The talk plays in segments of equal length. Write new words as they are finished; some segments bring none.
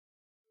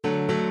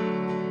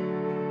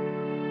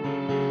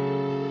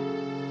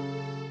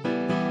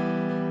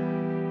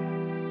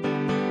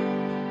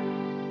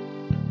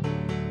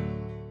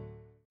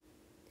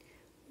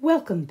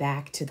Welcome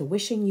back to the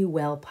Wishing You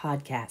Well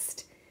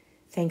podcast.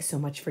 Thanks so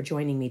much for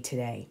joining me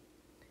today.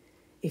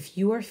 If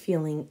you are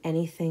feeling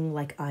anything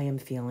like I am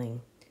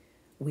feeling,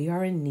 we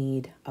are in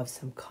need of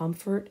some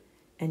comfort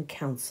and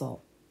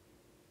counsel.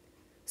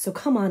 So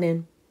come on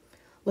in.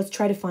 Let's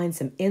try to find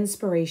some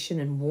inspiration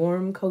and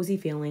warm, cozy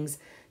feelings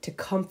to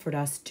comfort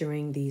us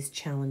during these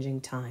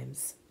challenging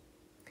times.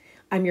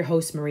 I'm your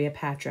host, Maria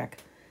Patrick.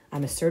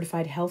 I'm a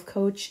certified health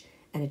coach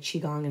and a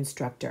Qigong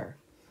instructor.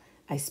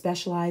 I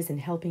specialize in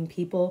helping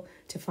people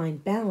to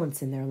find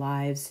balance in their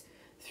lives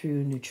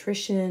through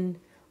nutrition,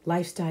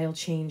 lifestyle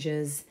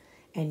changes,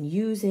 and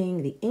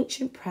using the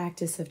ancient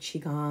practice of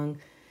Qigong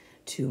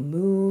to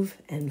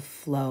move and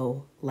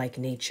flow like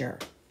nature.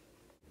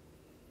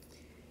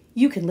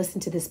 You can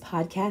listen to this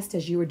podcast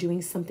as you are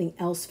doing something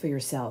else for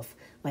yourself,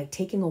 like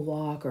taking a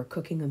walk or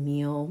cooking a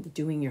meal,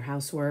 doing your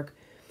housework.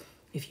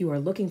 If you are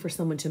looking for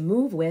someone to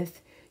move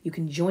with, you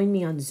can join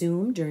me on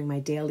Zoom during my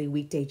daily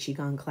weekday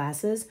Qigong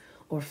classes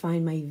or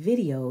find my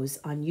videos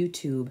on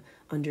YouTube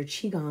under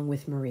Qigong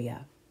with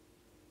Maria.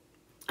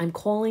 I'm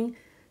calling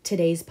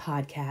today's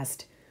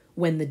podcast,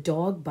 When the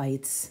Dog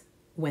Bites,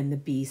 When the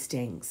Bee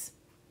Stings.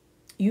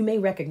 You may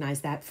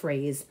recognize that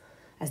phrase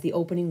as the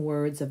opening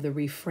words of the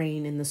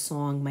refrain in the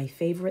song My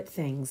Favorite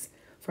Things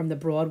from the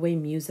Broadway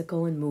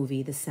musical and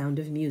movie The Sound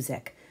of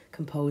Music,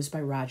 composed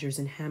by Rodgers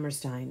and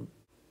Hammerstein.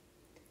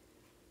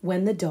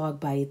 When the dog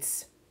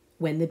bites,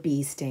 when the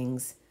bee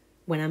stings,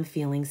 when I'm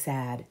feeling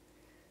sad,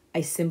 I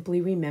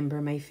simply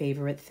remember my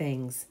favorite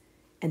things,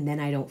 and then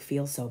I don't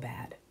feel so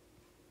bad.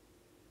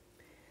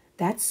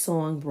 That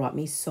song brought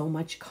me so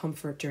much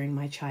comfort during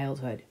my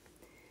childhood.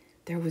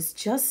 There was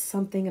just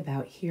something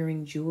about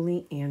hearing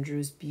Julie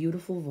Andrews'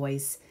 beautiful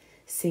voice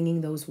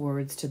singing those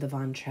words to the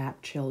Von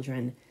Trapp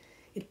children.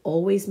 It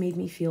always made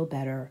me feel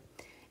better,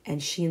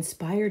 and she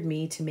inspired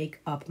me to make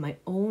up my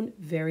own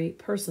very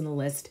personal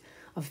list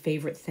of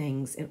favorite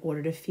things in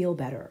order to feel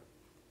better.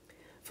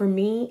 For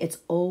me, it's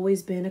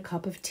always been a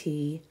cup of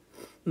tea,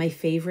 my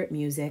favorite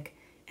music,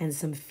 and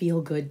some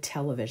feel-good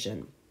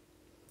television.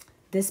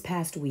 This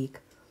past week,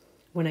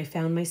 when I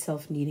found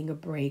myself needing a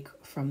break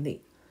from the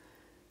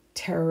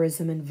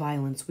terrorism and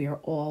violence we are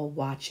all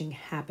watching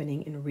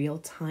happening in real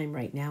time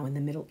right now in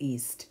the Middle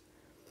East,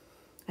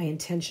 I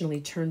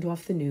intentionally turned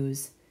off the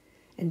news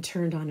and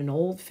turned on an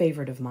old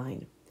favorite of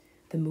mine,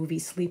 the movie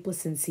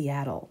Sleepless in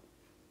Seattle.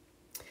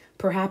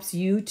 Perhaps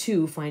you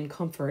too find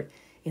comfort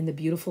in the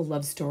beautiful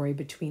love story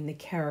between the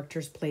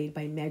characters played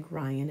by Meg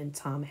Ryan and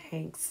Tom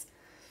Hanks.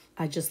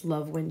 I just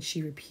love when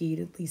she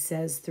repeatedly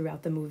says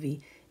throughout the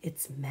movie,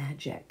 "It's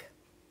magic."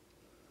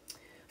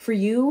 For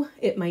you,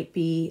 it might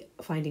be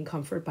finding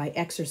comfort by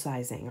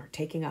exercising or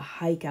taking a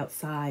hike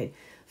outside,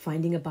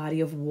 finding a body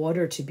of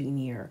water to be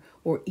near,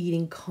 or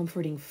eating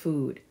comforting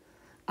food.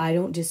 I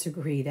don't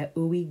disagree that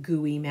ooey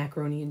gooey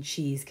macaroni and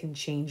cheese can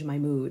change my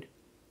mood.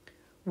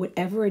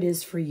 Whatever it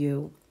is for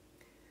you,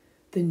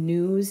 the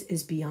news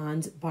is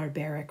beyond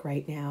barbaric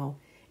right now,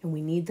 and we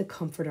need the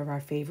comfort of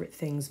our favorite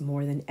things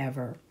more than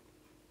ever.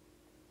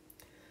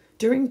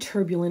 During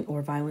turbulent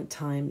or violent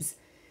times,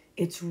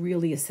 it's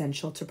really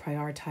essential to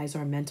prioritize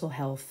our mental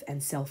health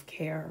and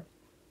self-care.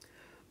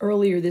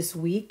 Earlier this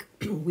week,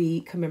 we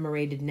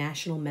commemorated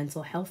National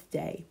Mental Health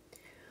Day,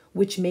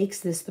 which makes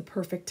this the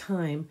perfect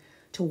time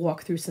to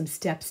walk through some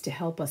steps to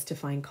help us to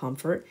find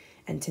comfort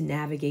and to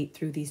navigate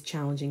through these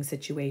challenging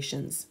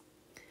situations.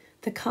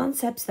 The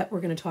concepts that we're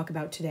going to talk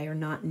about today are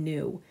not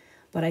new,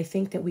 but I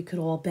think that we could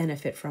all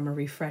benefit from a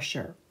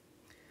refresher.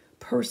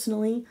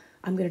 Personally,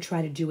 I'm going to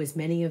try to do as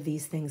many of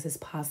these things as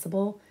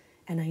possible,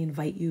 and I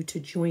invite you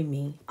to join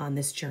me on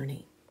this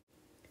journey.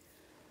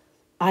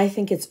 I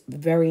think it's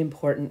very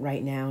important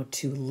right now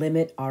to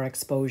limit our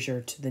exposure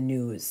to the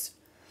news.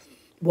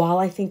 While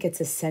I think it's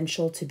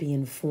essential to be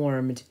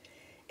informed,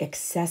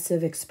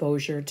 excessive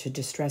exposure to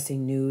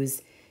distressing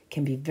news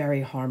can be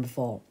very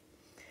harmful.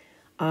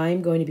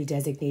 I'm going to be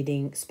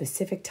designating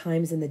specific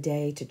times in the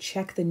day to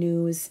check the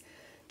news,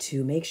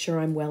 to make sure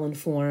I'm well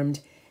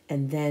informed,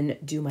 and then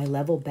do my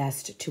level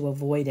best to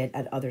avoid it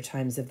at other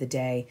times of the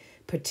day,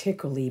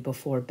 particularly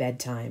before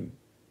bedtime.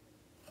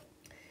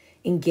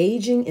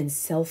 Engaging in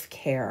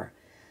self-care.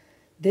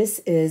 This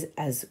is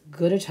as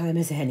good a time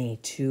as any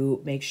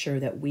to make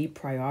sure that we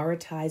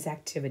prioritize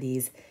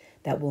activities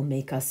that will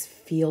make us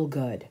feel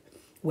good,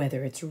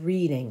 whether it's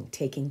reading,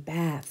 taking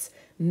baths,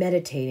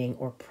 meditating,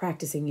 or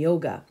practicing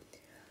yoga.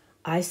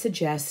 I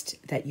suggest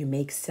that you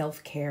make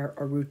self-care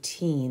a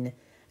routine,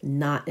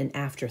 not an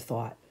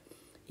afterthought.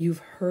 You've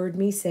heard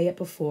me say it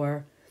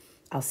before.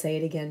 I'll say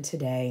it again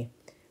today.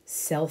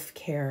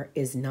 Self-care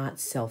is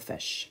not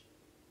selfish.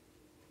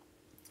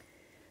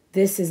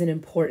 This is an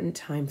important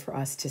time for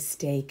us to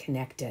stay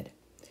connected,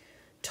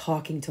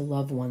 talking to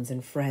loved ones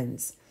and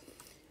friends.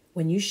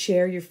 When you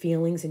share your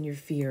feelings and your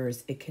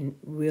fears, it can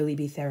really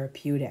be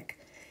therapeutic.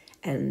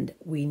 And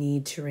we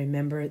need to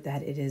remember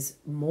that it is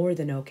more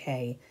than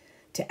okay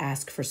to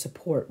ask for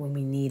support when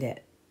we need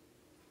it.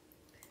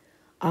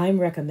 I'm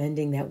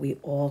recommending that we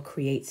all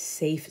create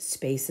safe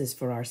spaces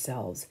for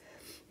ourselves.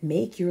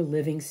 Make your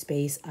living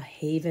space a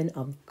haven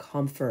of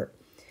comfort.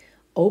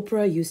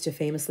 Oprah used to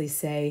famously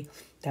say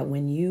that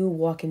when you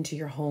walk into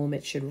your home,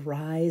 it should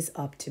rise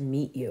up to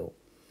meet you.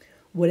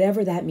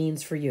 Whatever that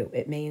means for you,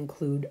 it may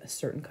include a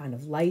certain kind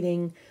of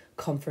lighting,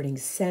 comforting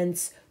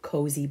scents,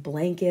 cozy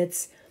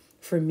blankets.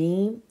 For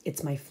me,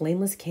 it's my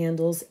flameless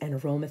candles and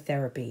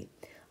aromatherapy.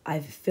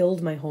 I've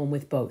filled my home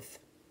with both.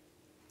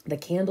 The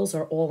candles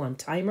are all on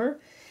timer,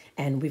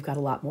 and we've got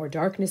a lot more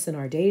darkness in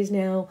our days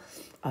now,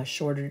 a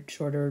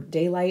shorter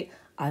daylight.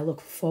 I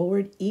look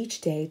forward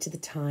each day to the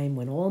time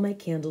when all my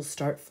candles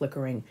start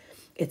flickering.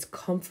 It's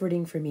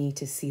comforting for me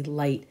to see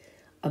light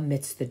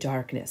amidst the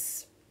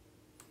darkness.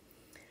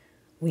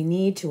 We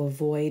need to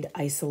avoid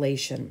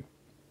isolation.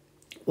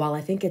 While I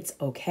think it's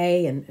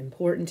okay and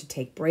important to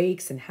take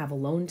breaks and have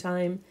alone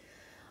time,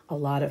 a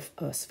lot of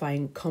us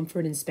find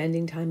comfort in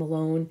spending time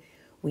alone.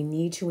 We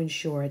need to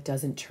ensure it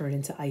doesn't turn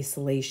into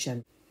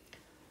isolation.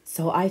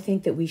 So I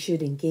think that we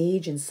should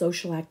engage in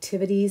social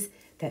activities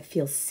that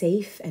feel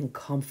safe and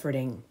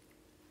comforting.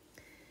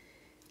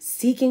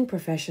 Seeking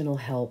professional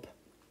help.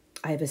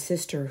 I have a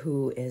sister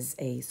who is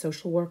a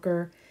social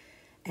worker,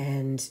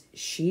 and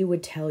she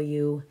would tell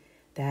you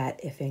that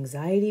if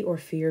anxiety or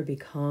fear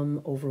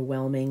become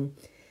overwhelming,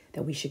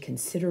 that we should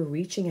consider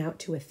reaching out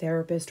to a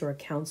therapist or a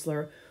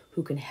counselor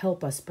who can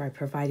help us by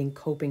providing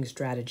coping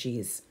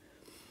strategies.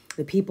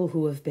 The people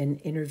who have been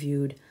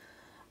interviewed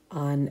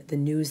on the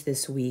news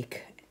this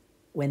week,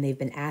 when they've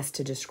been asked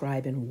to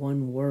describe in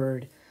one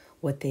word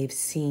what they've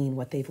seen,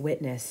 what they've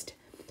witnessed,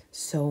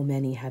 so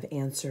many have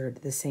answered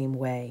the same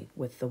way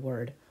with the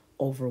word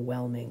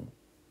overwhelming.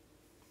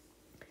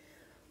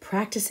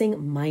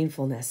 Practicing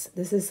mindfulness.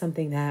 This is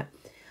something that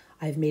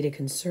I've made a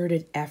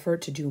concerted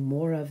effort to do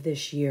more of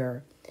this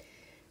year.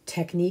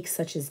 Techniques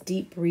such as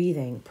deep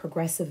breathing,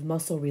 progressive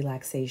muscle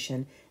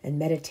relaxation, and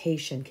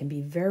meditation can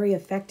be very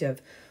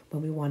effective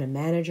when we want to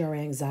manage our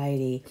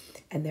anxiety,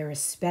 and they're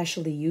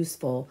especially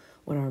useful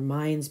when our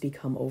minds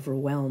become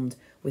overwhelmed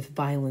with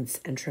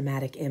violence and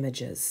traumatic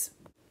images.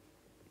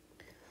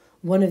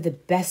 One of the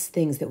best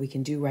things that we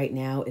can do right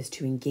now is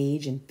to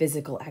engage in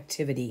physical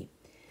activity.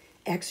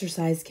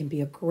 Exercise can be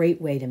a great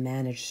way to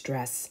manage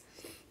stress.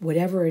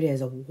 Whatever it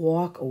is, a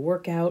walk, a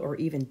workout, or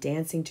even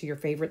dancing to your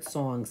favorite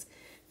songs,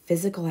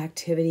 physical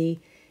activity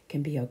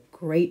can be a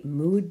great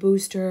mood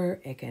booster.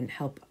 It can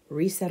help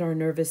reset our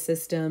nervous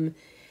system,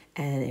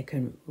 and it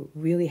can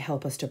really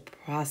help us to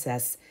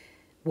process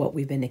what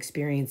we've been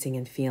experiencing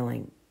and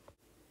feeling.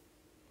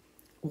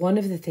 One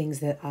of the things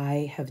that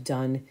I have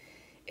done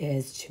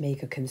is to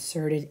make a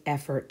concerted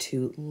effort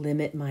to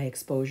limit my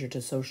exposure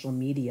to social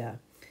media.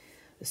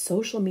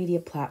 Social media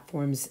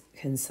platforms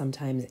can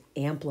sometimes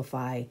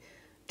amplify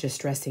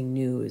distressing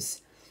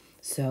news.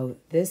 So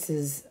this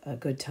is a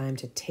good time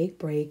to take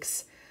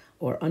breaks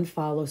or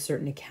unfollow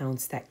certain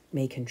accounts that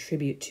may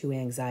contribute to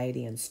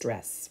anxiety and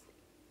stress.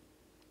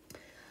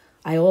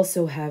 I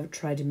also have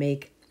tried to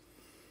make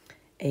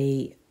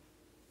a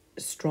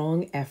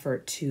strong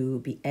effort to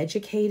be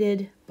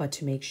educated, but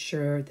to make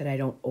sure that I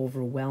don't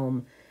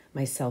overwhelm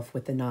myself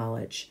with the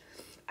knowledge.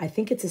 I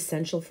think it's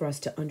essential for us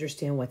to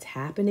understand what's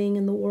happening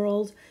in the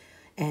world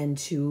and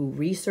to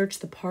research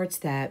the parts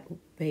that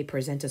may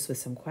present us with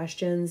some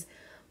questions,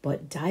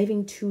 but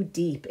diving too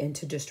deep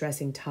into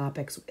distressing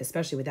topics,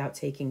 especially without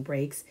taking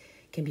breaks,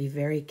 can be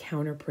very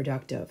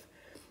counterproductive.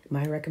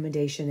 My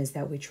recommendation is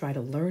that we try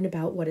to learn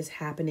about what is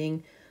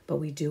happening, but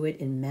we do it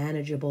in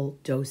manageable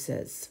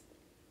doses.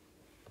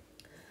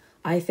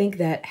 I think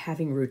that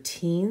having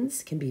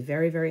routines can be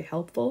very, very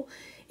helpful.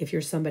 If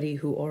you're somebody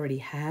who already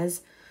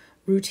has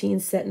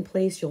routines set in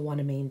place, you'll want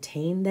to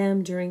maintain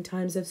them during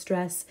times of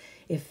stress.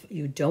 If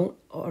you don't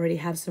already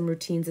have some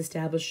routines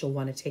established, you'll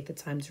want to take the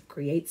time to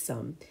create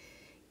some.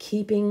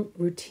 Keeping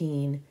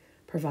routine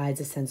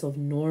provides a sense of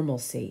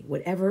normalcy,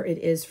 whatever it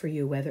is for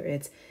you, whether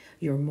it's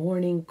your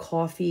morning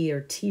coffee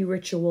or tea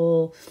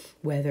ritual,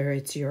 whether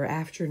it's your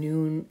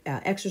afternoon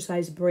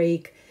exercise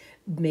break,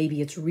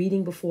 maybe it's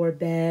reading before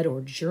bed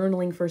or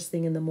journaling first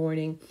thing in the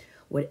morning.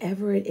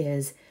 Whatever it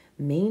is,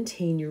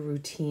 maintain your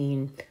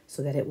routine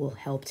so that it will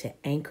help to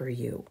anchor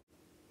you.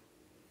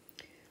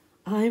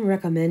 I'm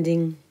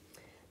recommending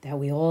that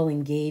we all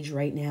engage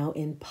right now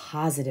in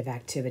positive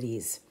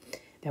activities,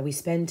 that we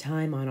spend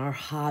time on our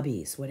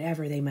hobbies,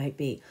 whatever they might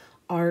be,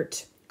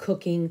 art,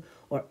 cooking,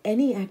 or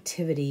any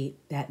activity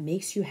that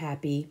makes you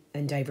happy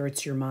and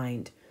diverts your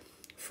mind.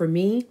 For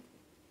me,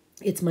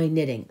 it's my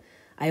knitting.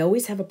 I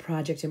always have a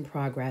project in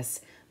progress.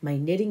 My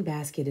knitting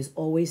basket is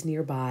always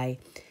nearby,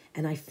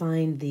 and I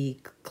find the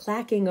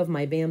clacking of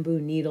my bamboo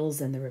needles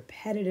and the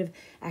repetitive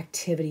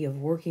activity of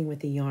working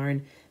with the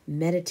yarn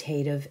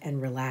meditative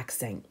and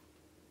relaxing.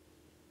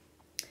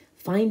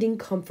 Finding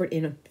comfort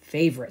in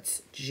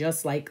favorites,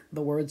 just like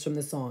the words from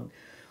the song.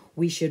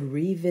 We should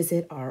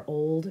revisit our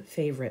old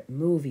favorite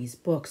movies,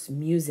 books,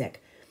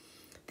 music.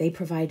 They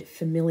provide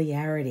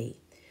familiarity,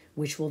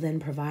 which will then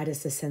provide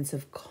us a sense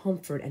of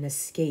comfort and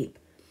escape.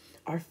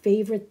 Our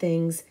favorite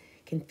things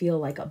can feel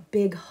like a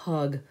big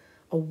hug,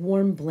 a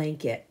warm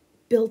blanket,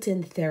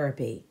 built-in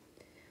therapy.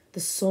 The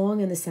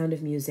song and the sound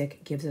of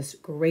music gives us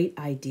great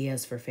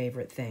ideas for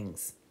favorite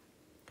things.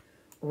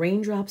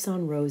 Raindrops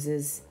on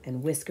roses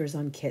and whiskers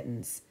on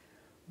kittens,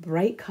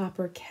 bright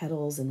copper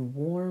kettles and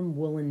warm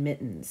woolen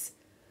mittens,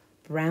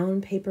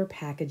 brown paper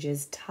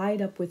packages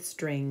tied up with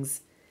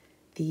strings.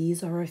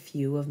 These are a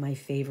few of my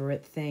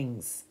favorite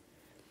things.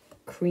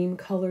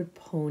 Cream-colored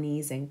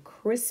ponies and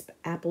crisp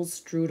apple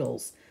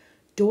strudels,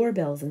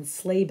 doorbells and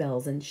sleigh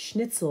bells and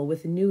schnitzel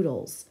with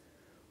noodles,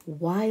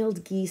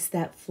 wild geese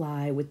that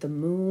fly with the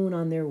moon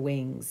on their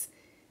wings.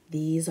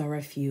 These are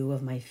a few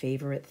of my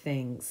favorite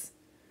things.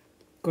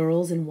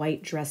 Girls in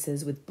white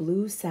dresses with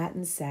blue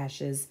satin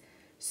sashes,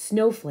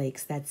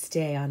 snowflakes that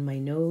stay on my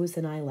nose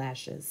and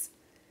eyelashes,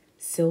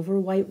 silver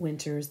white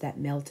winters that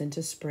melt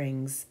into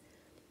springs.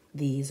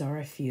 These are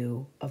a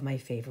few of my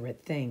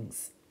favorite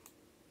things.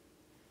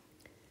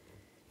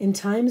 In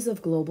times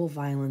of global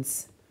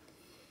violence,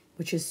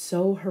 which is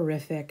so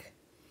horrific,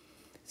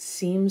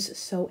 seems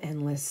so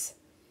endless,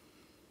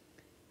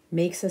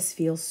 makes us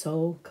feel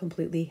so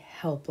completely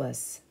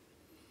helpless,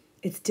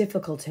 it's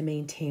difficult to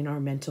maintain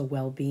our mental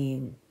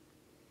well-being.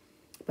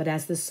 But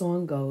as the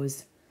song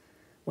goes,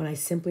 when I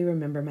simply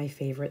remember my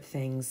favorite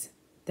things,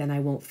 then I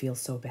won't feel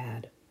so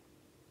bad.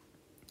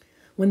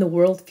 When the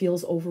world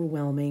feels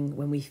overwhelming,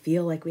 when we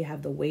feel like we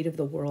have the weight of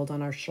the world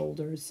on our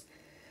shoulders,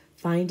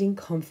 finding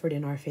comfort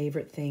in our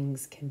favorite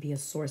things can be a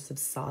source of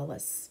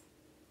solace.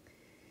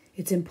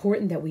 It's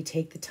important that we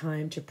take the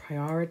time to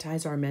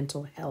prioritize our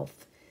mental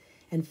health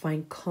and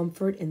find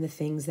comfort in the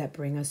things that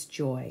bring us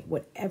joy,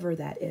 whatever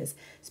that is.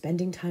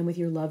 Spending time with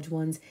your loved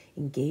ones,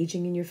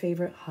 engaging in your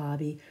favorite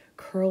hobby,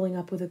 curling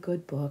up with a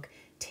good book,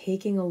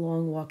 taking a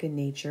long walk in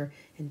nature,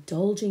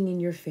 indulging in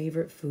your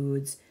favorite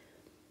foods.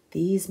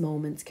 These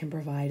moments can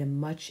provide a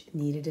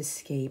much-needed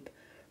escape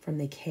from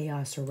the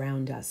chaos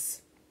around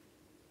us.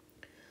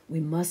 We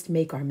must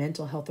make our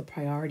mental health a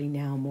priority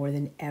now more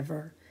than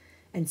ever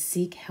and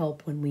seek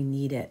help when we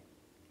need it.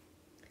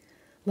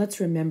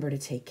 Let's remember to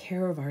take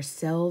care of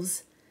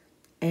ourselves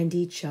and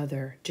each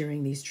other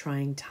during these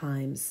trying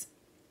times.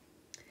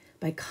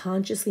 By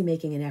consciously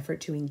making an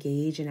effort to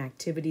engage in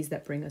activities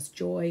that bring us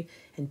joy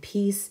and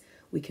peace,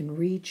 we can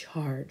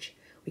recharge.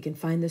 We can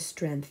find the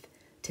strength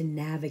to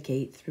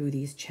navigate through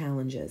these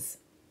challenges.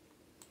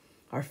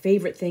 Our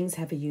favorite things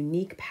have a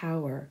unique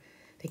power.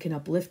 They can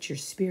uplift your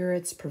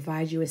spirits,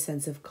 provide you a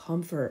sense of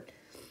comfort.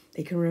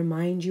 They can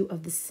remind you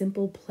of the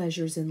simple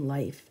pleasures in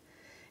life,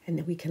 and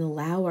that we can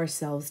allow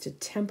ourselves to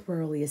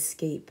temporarily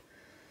escape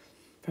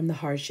from the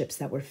hardships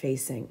that we're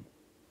facing.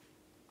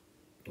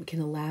 We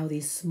can allow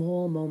these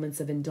small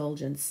moments of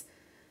indulgence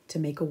to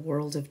make a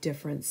world of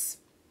difference.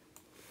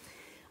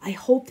 I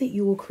hope that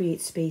you will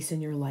create space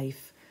in your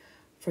life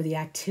for the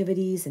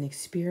activities and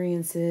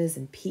experiences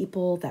and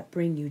people that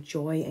bring you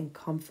joy and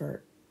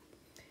comfort.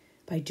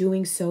 By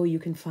doing so, you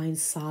can find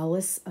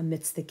solace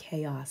amidst the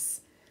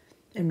chaos.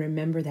 And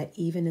remember that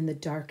even in the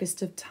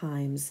darkest of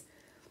times,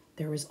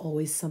 there is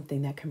always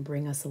something that can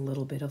bring us a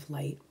little bit of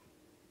light.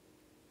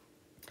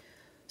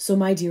 So,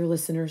 my dear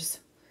listeners,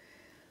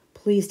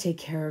 please take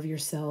care of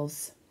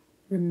yourselves.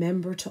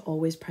 Remember to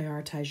always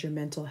prioritize your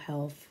mental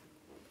health.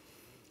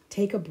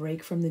 Take a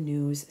break from the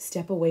news,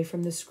 step away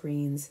from the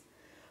screens,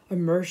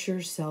 immerse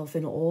yourself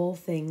in all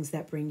things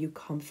that bring you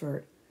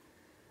comfort.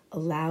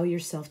 Allow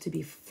yourself to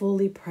be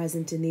fully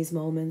present in these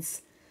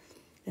moments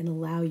and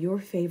allow your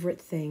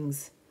favorite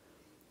things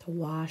to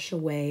wash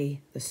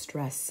away the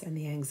stress and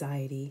the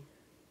anxiety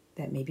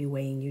that may be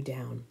weighing you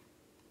down.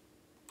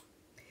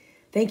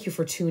 Thank you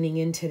for tuning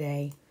in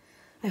today.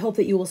 I hope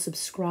that you will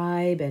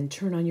subscribe and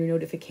turn on your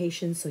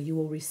notifications so you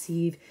will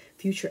receive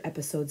future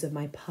episodes of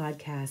my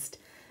podcast.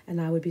 And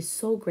I would be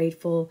so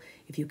grateful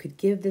if you could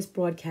give this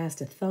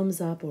broadcast a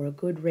thumbs up or a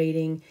good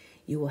rating.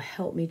 You will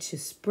help me to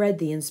spread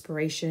the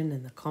inspiration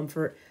and the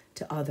comfort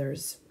to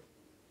others.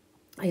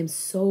 I am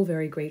so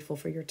very grateful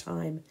for your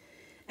time.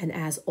 And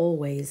as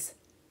always,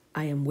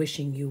 I am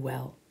wishing you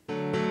well.